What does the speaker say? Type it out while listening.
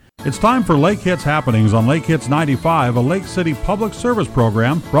It's time for Lake Hits Happenings on Lake Hits 95, a Lake City public service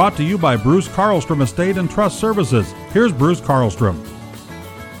program brought to you by Bruce Carlstrom Estate and Trust Services. Here's Bruce Carlstrom.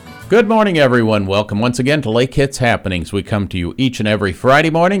 Good morning, everyone. Welcome once again to Lake Hits Happenings. We come to you each and every Friday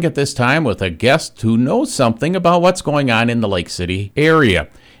morning at this time with a guest who knows something about what's going on in the Lake City area.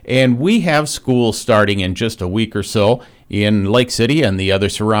 And we have school starting in just a week or so in Lake City and the other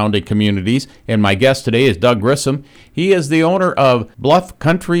surrounding communities. And my guest today is Doug Grissom. He is the owner of Bluff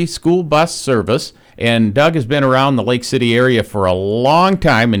Country School Bus Service. And Doug has been around the Lake City area for a long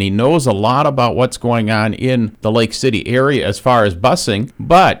time, and he knows a lot about what's going on in the Lake City area as far as busing.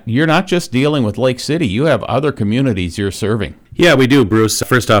 But you're not just dealing with Lake City. You have other communities you're serving. Yeah, we do, Bruce.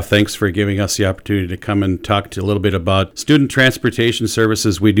 First off, thanks for giving us the opportunity to come and talk a little bit about student transportation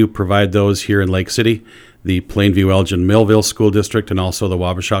services. We do provide those here in Lake City, the Plainview-Elgin-Millville School District, and also the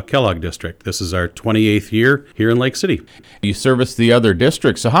Wabasha-Kellogg District. This is our 28th year here in Lake City. You service the other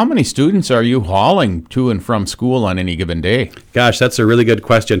districts, so how many students are you hauling to and from school on any given day? Gosh, that's a really good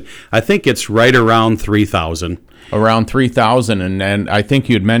question. I think it's right around 3,000. Around 3,000, and I think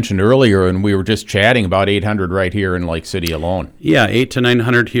you had mentioned earlier, and we were just chatting about 800 right here in Lake City alone. Yeah, 800 to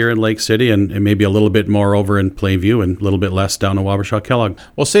 900 here in Lake City, and maybe a little bit more over in Plainview and a little bit less down in Wabasha-Kellogg.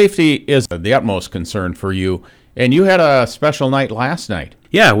 Well, safety is the utmost concern for you, and you had a special night last night.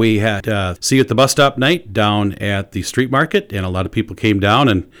 Yeah, we had See You at the Bus Stop night down at the street market, and a lot of people came down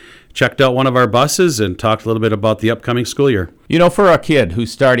and checked out one of our buses and talked a little bit about the upcoming school year. You know, for a kid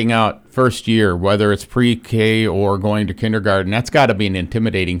who's starting out first year, whether it's pre-K or going to kindergarten, that's got to be an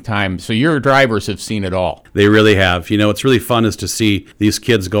intimidating time. So your drivers have seen it all. They really have. You know, what's really fun is to see these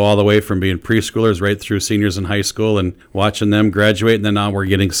kids go all the way from being preschoolers right through seniors in high school and watching them graduate. And then now we're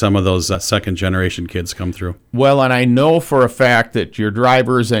getting some of those second generation kids come through. Well, and I know for a fact that your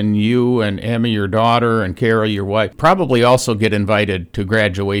drivers and you and Emmy, your daughter, and Kara, your wife, probably also get invited to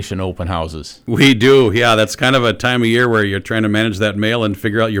graduation open houses. We do. Yeah, that's kind of a time of year where you're trying to manage that mail and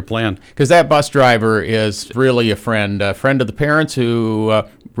figure out your plan. Because that bus driver is really a friend of the parents who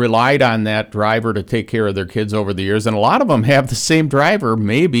relied on that driver to take care of their kids over the years. And a lot of them have the same driver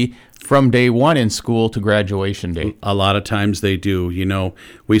maybe from day one in school to graduation day. A lot of times they do. You know,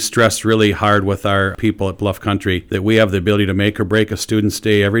 we stress really hard with our people at Bluff Country that we have the ability to make or break a student's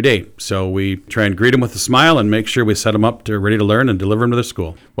day every day. So we try and greet them with a smile and make sure we set them up to ready to learn and deliver them to their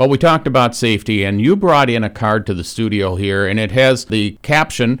school. Well, we talked about safety, and you brought in a card to the studio here, and it has the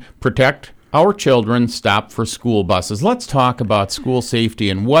caption, "Protect Our Children, Stop for School Buses." Let's talk about school safety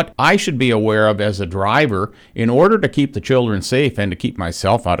and what I should be aware of as a driver in order to keep the children safe and to keep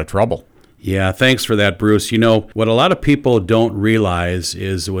myself out of trouble. Yeah, thanks for that, Bruce. You know, what a lot of people don't realize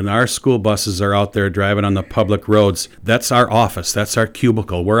is when our school buses are out there driving on the public roads, that's our office, that's our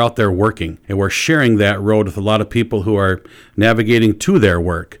cubicle. We're out there working, and we're sharing that road with a lot of people who are navigating to their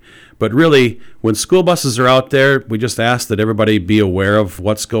work. But really, when school buses are out there, we just ask that everybody be aware of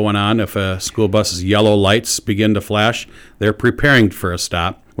what's going on. If a school bus's yellow lights begin to flash, they're preparing for a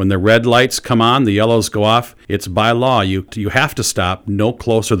stop. When the red lights come on, the yellows go off, it's by law. You have to stop no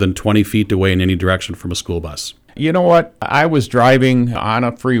closer than 20 feet away in any direction from a school bus. You know what? I was driving on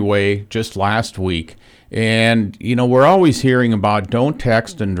a freeway just last week, and, you know, we're always hearing about don't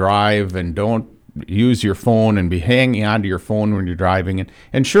text and drive and don't use your phone and be hanging onto your phone when you're driving.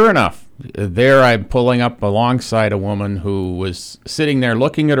 And sure enough, there I'm pulling up alongside a woman who was sitting there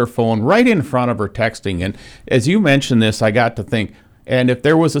looking at her phone right in front of her texting. And as you mentioned this, I got to think, and if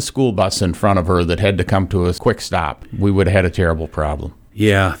there was a school bus in front of her that had to come to a quick stop, we would have had a terrible problem.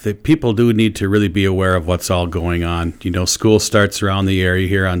 Yeah, the people do need to really be aware of what's all going on. You know, school starts around the area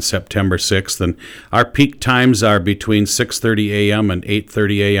here on September 6th, and our peak times are between 6:30 a.m. and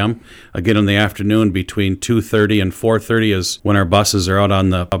 8:30 a.m. Again, in the afternoon, between 2:30 and 4:30 is when our buses are out on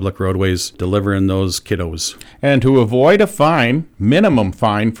the public roadways delivering those kiddos. And to avoid a fine, minimum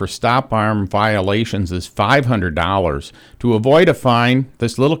fine for stop arm violations is $500. To avoid a fine,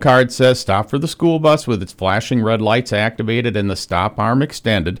 this little card says stop for the school bus with its flashing red lights activated and the stop arm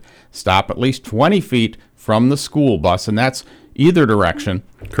extended. Stop at least 20 feet from the school bus, and that's either direction.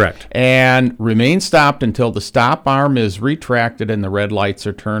 Correct. And remain stopped until the stop arm is retracted and the red lights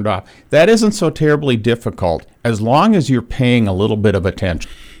are turned off. That isn't so terribly difficult as long as you're paying a little bit of attention.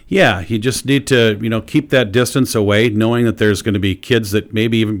 Yeah, you just need to, keep that distance away, knowing that there's going to be kids that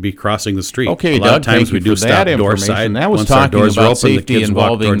maybe even be crossing the street. Okay, a lot Doug, of times thank we you do for stop that door information. side. That was Once our talking doors are about open, the safety kids walk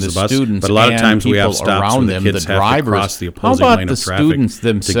involving towards the the bus. students But a lot of times and we have people stops around where them, the kids the have to drivers. cross the How opposing about lane the of traffic students to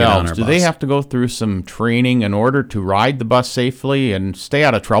get on themselves? our Do bus. they have to go through some training in order to ride the bus safely and stay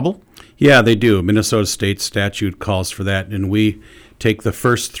out of trouble? Yeah, they do. Minnesota state statute calls for that, and we take the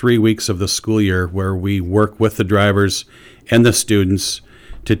first 3 weeks of the school year where we work with the drivers and the students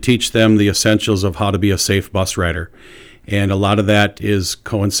to teach them the essentials of how to be a safe bus rider. And a lot of that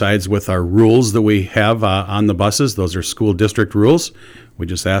coincides with our rules that we have on the buses. Those are school district rules. We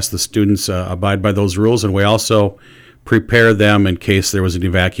just ask the students abide by those rules, and we also prepare them in case there was an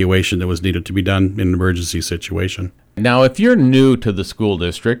evacuation that was needed to be done in an emergency situation. Now, if you're new to the school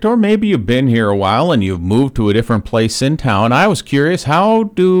district, or maybe you've been here a while and you've moved to a different place in town, I was curious, how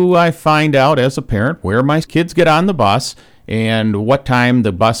do I find out as a parent where my kids get on the bus and what time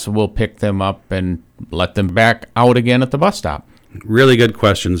the bus will pick them up and let them back out again at the bus stop? Really good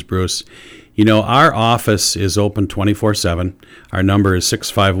questions, Bruce. You know, our office is open 24/7. Our number is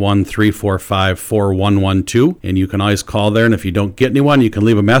 651-345-4112, and you can always call there, and if you don't get anyone, you can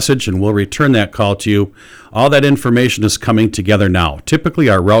leave a message, and we'll return that call to you. All that information is coming together now. Typically,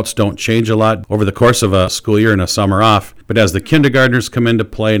 our routes don't change a lot over the course of a school year and a summer off, but as the kindergartners come into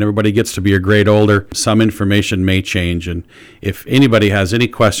play and everybody gets to be a grade older, some information may change. And if anybody has any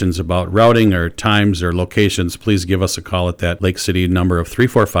questions about routing or times or locations, please give us a call at that Lake City number of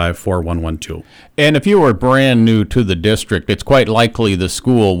 345-4112. And if you were brand new to the district, it's quite likely the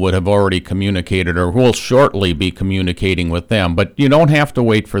school would have already communicated or will shortly be communicating with them. But you don't have to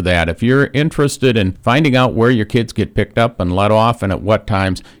wait for that. If you're interested in finding out where your kids get picked up and let off and at what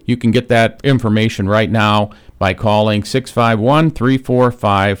times, you can get that information right now by calling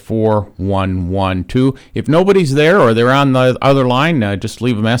 651-345-4112. If nobody's there or they're on the other line, just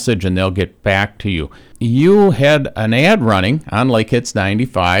leave a message and they'll get back to you. You had an ad running on Lake Hits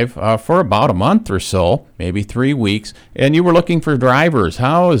 95 for about a month or so, maybe 3 weeks, and you were looking for drivers.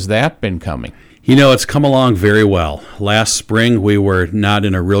 How has that been coming? You know, it's come along very well. Last spring, we were not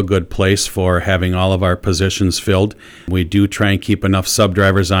in a real good place for having all of our positions filled. We do try and keep enough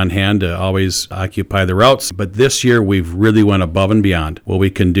sub-drivers on hand to always occupy the routes, but this year we've really went above and beyond what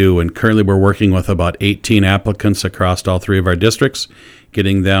we can do, and currently we're working with about 18 applicants across all 3 of our districts,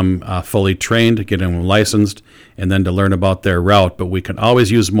 getting them fully trained, getting them licensed, and then to learn about their route, but we can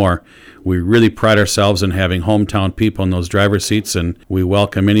always use more. We really pride ourselves in having hometown people in those driver's seats, and we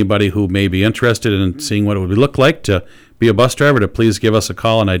welcome anybody who may be interested in seeing what it would look like to be a bus driver to please give us a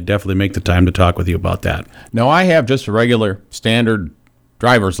call, and I'd definitely make the time to talk with you about that. No, I have just a regular standard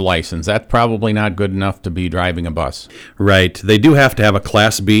driver's license. That's probably not good enough to be driving a bus. Right. They do have to have a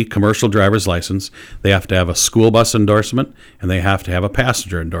Class B commercial driver's license. They have to have a school bus endorsement, and they have to have a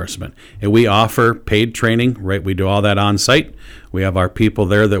passenger endorsement. And we offer paid training, right? We do all that on site. We have our people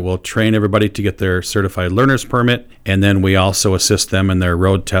there that will train everybody to get their certified learner's permit, and then we also assist them in their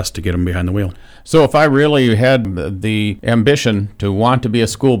road test to get them behind the wheel. So if I really had the ambition to want to be a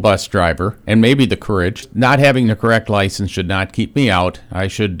school bus driver, and maybe the courage, not having the correct license should not keep me out. I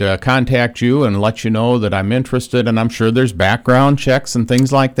should contact you and let you know that I'm interested, and I'm sure there's background checks and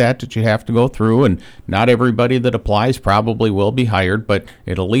things like that you have to go through, and not everybody that applies probably will be hired, but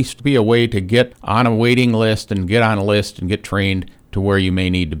it'll at least be a way to get on a waiting list and get on a list and get trained to where you may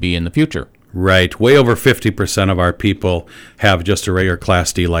need to be in the future. Right. Way over 50% of our people have just a regular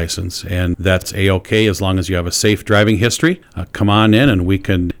Class D license, and that's A-OK as long as you have a safe driving history. Come on in, and we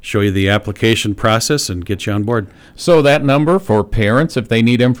can show you the application process and get you on board. So that number for parents if they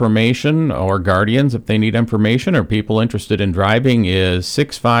need information, or guardians if they need information, or people interested in driving is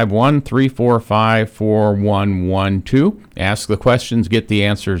 651-345-4112. Ask the questions, get the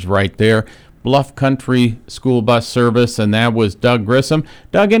answers right there. Bluff Country School Bus Service, and that was Doug Grissom.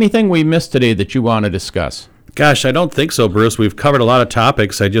 Doug, anything we missed today that you want to discuss? Gosh, I don't think so, Bruce. We've covered a lot of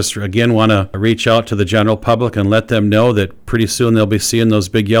topics. I just, again, want to reach out to the general public and let them know that pretty soon they'll be seeing those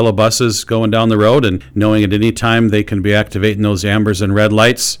big yellow buses going down the road, and knowing at any time they can be activating those ambers and red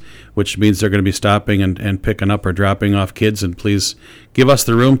lights, which means they're going to be stopping and picking up or dropping off kids. And please give us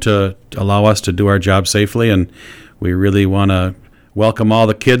the room to allow us to do our job safely. And we really want to welcome all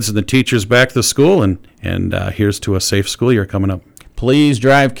the kids and the teachers back to the school, and here's to a safe school year coming up. Please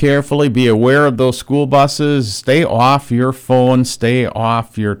drive carefully. Be aware of those school buses. Stay off your phone. Stay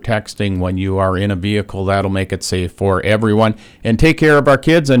off your texting when you are in a vehicle. That'll make it safe for everyone. And take care of our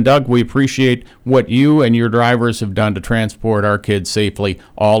kids. And Doug, we appreciate what you and your drivers have done to transport our kids safely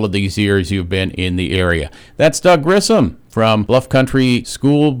all of these years you've been in the area. That's Doug Grissom from Bluff Country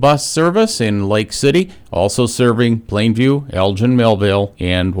School Bus Service in Lake City, also serving Plainview, Elgin, Millville,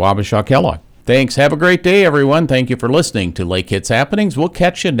 and Wabasha Kellogg. Thanks. Have a great day, everyone. Thank you for listening to Lake Hits Happenings. We'll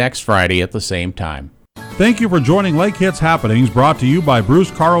catch you next Friday at the same time. Thank you for joining Lake Hits Happenings, brought to you by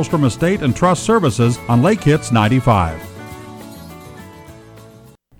Bruce Carlstrom Estate and Trust Services on Lake Hits 95.